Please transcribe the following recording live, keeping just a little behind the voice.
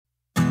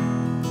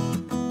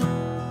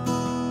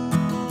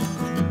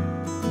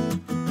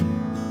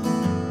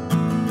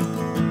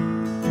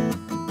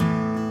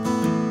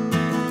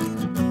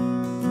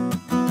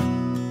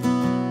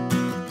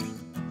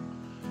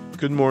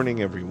Good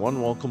morning, everyone.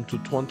 Welcome to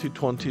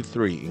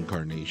 2023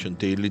 Incarnation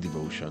Daily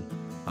Devotion.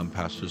 I'm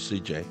Pastor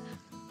CJ.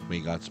 May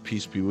God's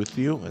peace be with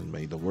you, and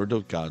may the Word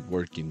of God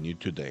work in you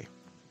today.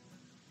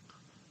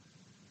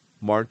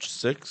 March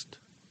 6th,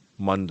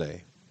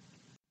 Monday.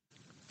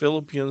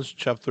 Philippians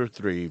chapter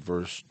 3,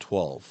 verse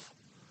 12.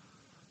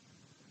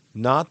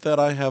 Not that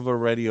I have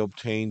already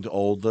obtained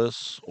all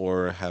this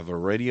or have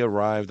already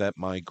arrived at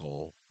my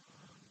goal,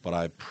 but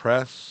I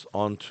press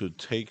on to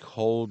take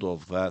hold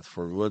of that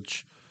for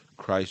which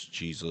Christ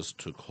Jesus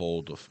took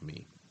hold of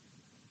me.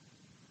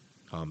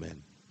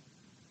 Amen.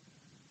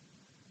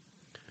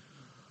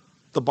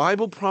 The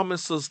Bible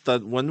promises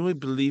that when we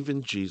believe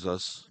in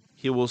Jesus,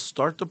 He will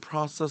start the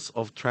process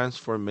of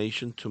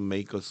transformation to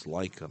make us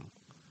like Him.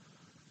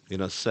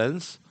 In a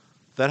sense,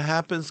 that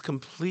happens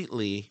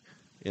completely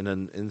in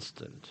an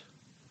instant.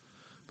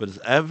 But as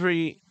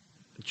every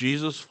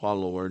Jesus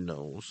follower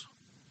knows,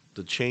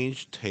 the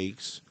change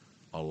takes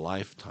a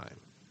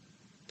lifetime.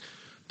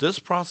 This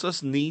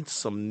process needs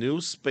some new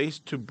space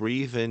to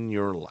breathe in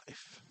your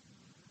life.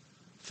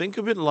 Think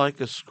of it like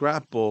a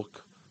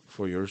scrapbook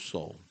for your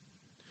soul.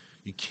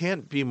 You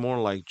can't be more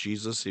like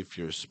Jesus if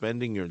you're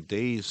spending your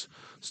days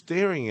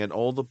staring at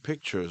all the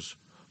pictures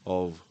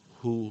of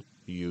who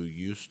you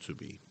used to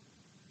be.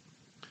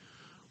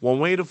 One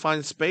way to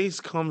find space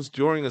comes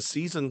during a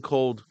season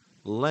called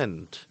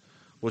Lent,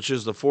 which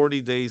is the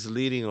 40 days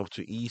leading up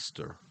to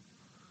Easter.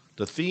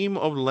 The theme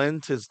of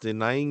Lent is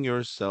denying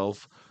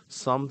yourself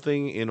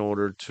something in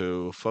order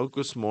to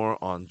focus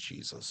more on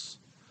Jesus.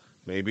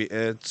 Maybe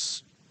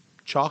it's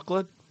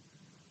chocolate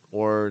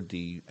or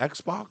the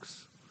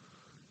Xbox,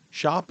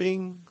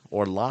 shopping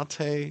or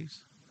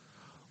lattes.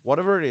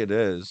 Whatever it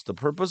is, the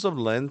purpose of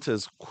Lent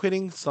is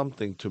quitting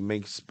something to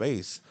make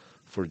space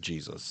for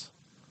Jesus.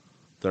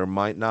 There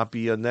might not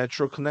be a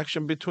natural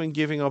connection between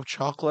giving up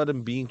chocolate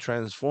and being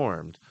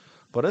transformed,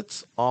 but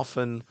it's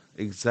often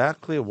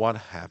exactly what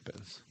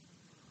happens.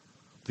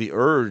 The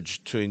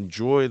urge to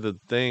enjoy the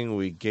thing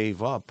we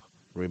gave up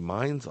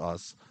reminds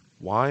us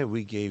why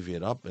we gave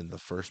it up in the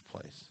first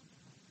place.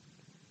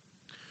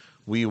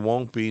 We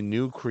won't be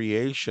new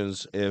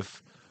creations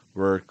if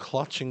we're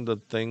clutching the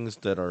things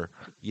that are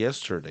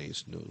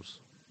yesterday's news.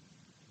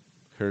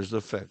 Here's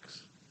the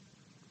fix.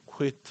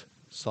 Quit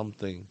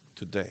something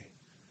today.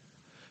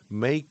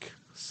 Make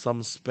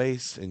some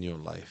space in your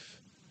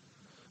life.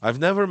 I've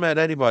never met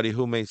anybody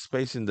who made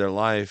space in their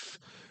life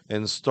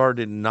and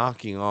started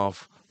knocking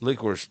off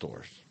liquor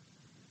stores.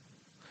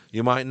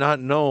 You might not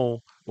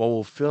know what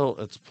will fill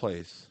its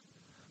place,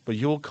 but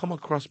you will come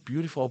across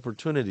beautiful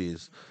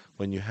opportunities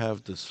when you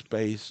have the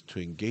space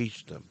to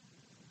engage them.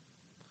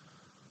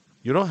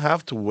 You don't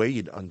have to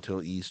wait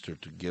until Easter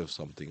to give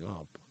something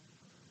up.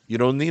 You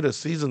don't need a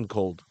season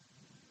called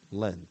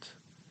Lent.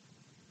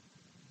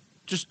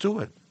 Just do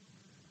it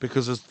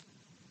because it's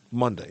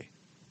Monday.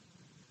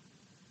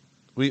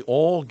 We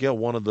all get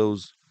one of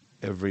those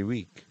every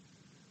week.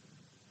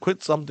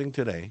 Quit something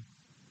today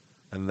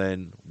and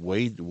then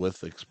wait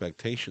with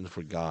expectation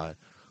for God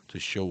to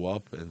show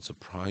up and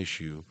surprise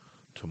you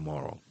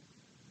tomorrow.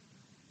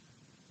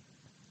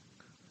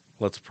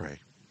 Let's pray.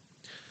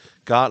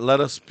 God, let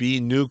us be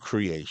new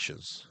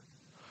creations.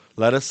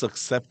 Let us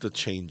accept the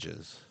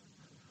changes.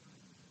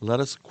 Let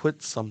us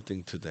quit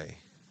something today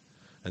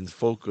and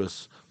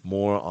focus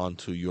more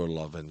onto your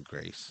love and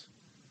grace,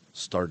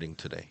 starting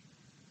today.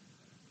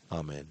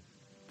 Amen.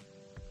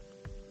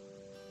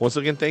 Once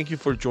again, thank you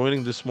for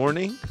joining this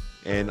morning,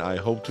 and I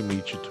hope to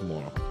meet you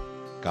tomorrow.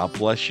 God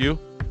bless you.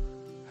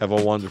 Have a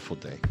wonderful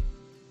day.